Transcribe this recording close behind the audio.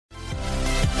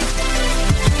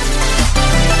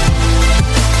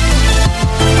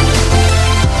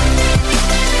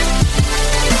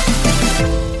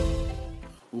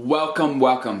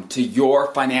Welcome to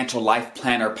your Financial Life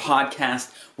Planner podcast,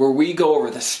 where we go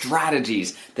over the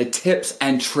strategies, the tips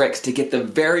and tricks to get the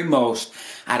very most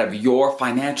out of your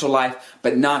financial life,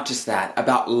 but not just that,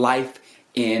 about life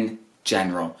in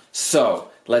general. So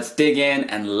let's dig in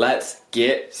and let's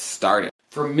get started.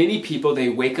 For many people, they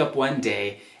wake up one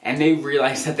day and they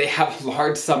realize that they have a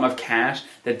large sum of cash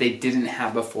that they didn't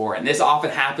have before. And this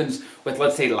often happens with,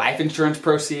 let's say, life insurance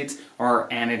proceeds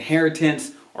or an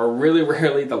inheritance, or really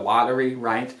rarely the lottery,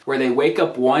 right? Where they wake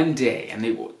up one day and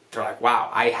they're like, wow,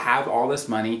 I have all this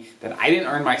money that I didn't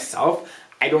earn myself.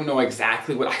 I don't know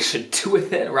exactly what I should do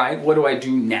with it, right? What do I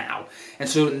do now? And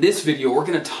so in this video, we're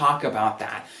gonna talk about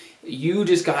that. You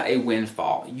just got a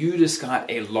windfall. You just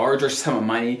got a larger sum of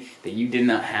money that you did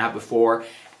not have before.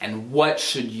 And what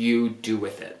should you do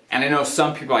with it? And I know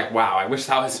some people are like, wow, I wish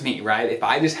that was me, right? If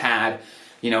I just had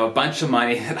a bunch of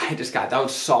money that I just got, that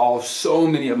would solve so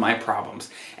many of my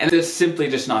problems. And it's simply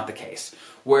just not the case.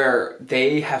 Where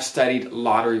they have studied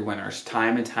lottery winners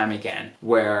time and time again,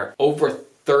 where over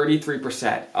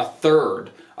 33%, a third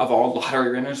of all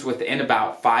lottery winners, within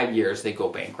about 5 years, they go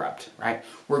bankrupt, right?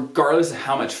 Regardless of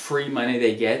how much free money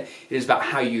they get, it is about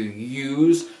how you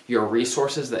use your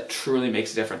resources that truly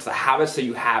makes a difference. The habits that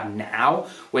you have now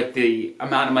with the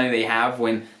amount of money they have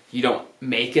when you don't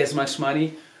make as much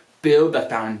money, build the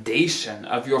foundation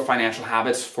of your financial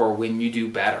habits for when you do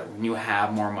better, when you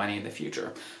have more money in the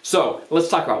future. So let's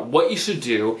talk about what you should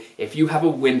do if you have a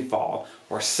windfall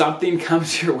or something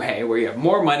comes your way where you have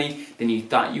more money than you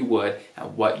thought you would,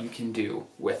 and what you can do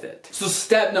with it. So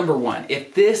step number one,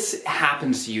 if this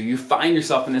happens to you, you find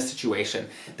yourself in this situation,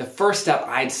 the first step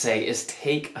I'd say is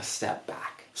take a step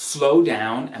back. Slow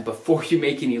down, and before you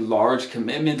make any large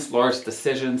commitments, large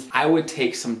decisions, I would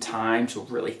take some time to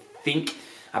really think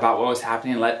about what was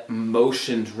happening and let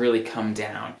emotions really come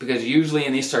down. Because usually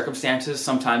in these circumstances,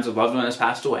 sometimes a loved one has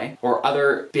passed away or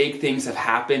other big things have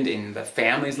happened in the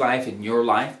family's life, in your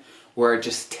life, where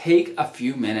just take a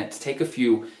few minutes, take a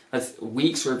few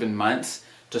weeks or even months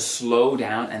to slow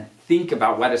down and think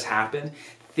about what has happened.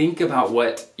 Think about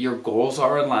what your goals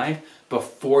are in life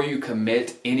before you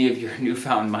commit any of your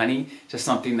newfound money to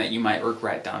something that you might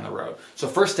regret down the road. So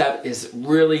first step is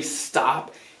really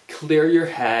stop, clear your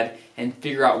head, and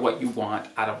figure out what you want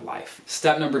out of life.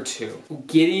 Step number two,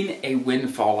 getting a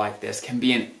windfall like this can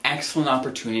be an excellent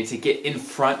opportunity to get in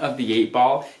front of the 8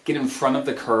 ball, get in front of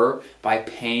the curve by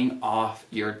paying off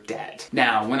your debt.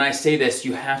 Now, when I say this,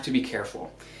 you have to be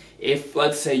careful. If,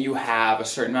 let's say, you have a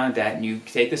certain amount of debt and you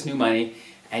take this new money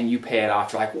and you pay it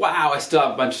off, you're like, wow, I still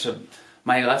have a bunch of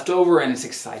money left over and it's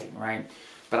exciting, right?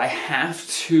 But I have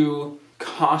to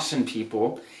caution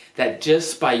people that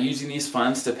just by using these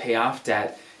funds to pay off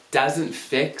debt doesn't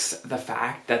fix the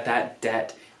fact that that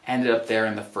debt ended up there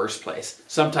in the first place.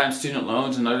 Sometimes student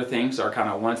loans and other things are kind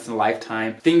of once in a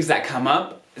lifetime things that come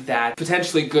up, that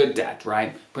potentially good debt,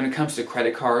 right? When it comes to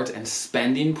credit cards and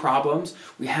spending problems,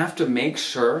 we have to make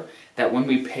sure that when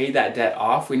we pay that debt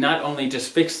off, we not only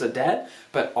just fix the debt,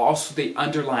 but also the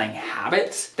underlying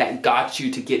habits that got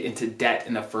you to get into debt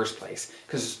in the first place.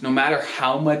 Because no matter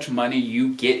how much money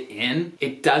you get in,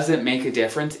 it doesn't make a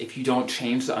difference if you don't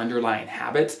change the underlying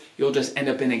habits. You'll just end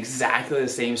up in exactly the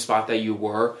same spot that you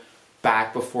were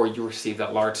back before you received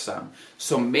that large sum.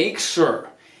 So make sure,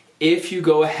 if you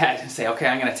go ahead and say, okay,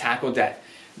 I'm gonna tackle debt,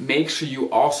 make sure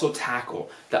you also tackle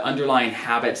the underlying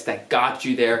habits that got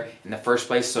you there in the first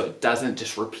place so it doesn't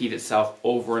just repeat itself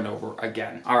over and over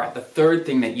again. All right, the third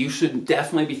thing that you should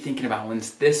definitely be thinking about when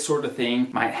this sort of thing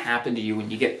might happen to you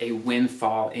when you get a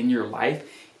windfall in your life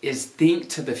is think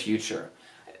to the future.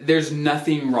 There's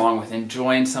nothing wrong with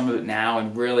enjoying some of it now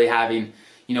and really having,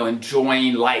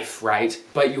 enjoying life, right?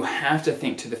 But you have to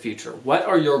think to the future. What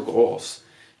are your goals?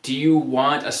 Do you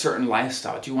want a certain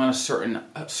lifestyle? Do you want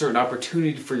a certain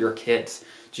opportunity for your kids?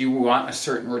 Do you want a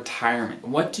certain retirement?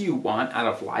 What do you want out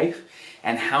of life?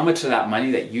 And how much of that money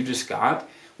that you just got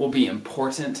will be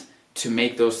important to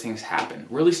make those things happen?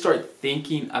 Really start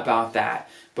thinking about that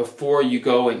before you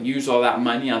go and use all that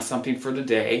money on something for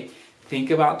today. Think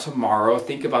about tomorrow,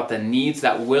 think about the needs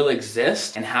that will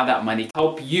exist and how that money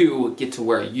help you get to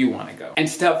where you want to go. And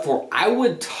step 4, I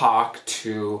would talk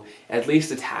to at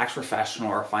least a tax professional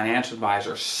or a financial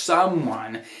advisor,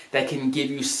 someone that can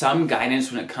give you some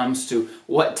guidance when it comes to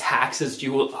what taxes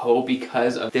you will owe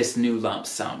because of this new lump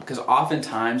sum. Because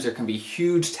oftentimes there can be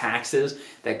huge taxes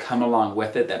that come along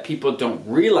with it that people don't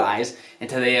realize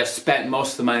until they have spent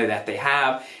most of the money that they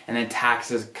have, and then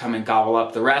taxes come and gobble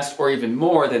up the rest, or even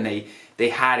more than they they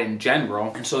had in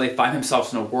general, and so they find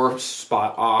themselves in a worse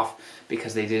spot off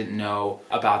because they didn't know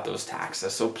about those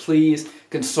taxes. So please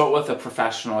consult with a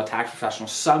professional, a tax professional,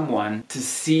 someone to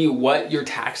see what your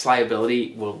tax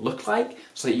liability will look like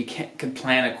so that you can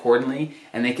plan accordingly,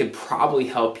 and they could probably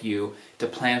help you to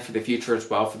plan for the future as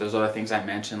well for those other things I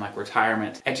mentioned, like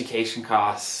retirement, education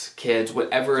costs, kids,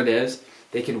 whatever it is.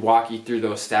 They can walk you through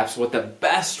those steps, what the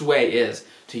best way is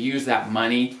to use that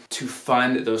money to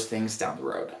fund those things down the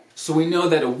road. So we know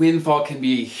that a windfall can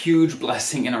be a huge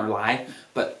blessing in our life,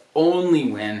 but only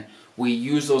when we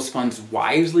use those funds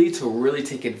wisely to really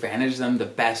take advantage of them the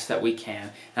best that we can.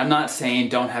 And I'm not saying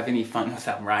don't have any fun with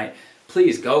them, right?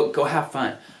 Please go have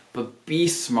fun, but be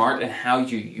smart in how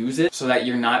you use it so that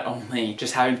you're not only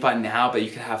just having fun now, but you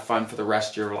can have fun for the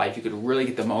rest of your life. You could really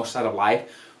get the most out of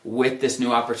life with this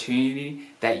new opportunity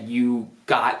that you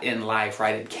got in life,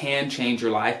 right? It can change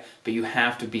your life, but you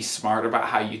have to be smart about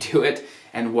how you do it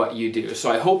and what you do. So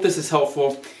I hope this is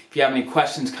helpful. If you have any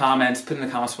questions, comments, put in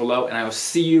the comments below, and I will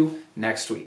see you next week.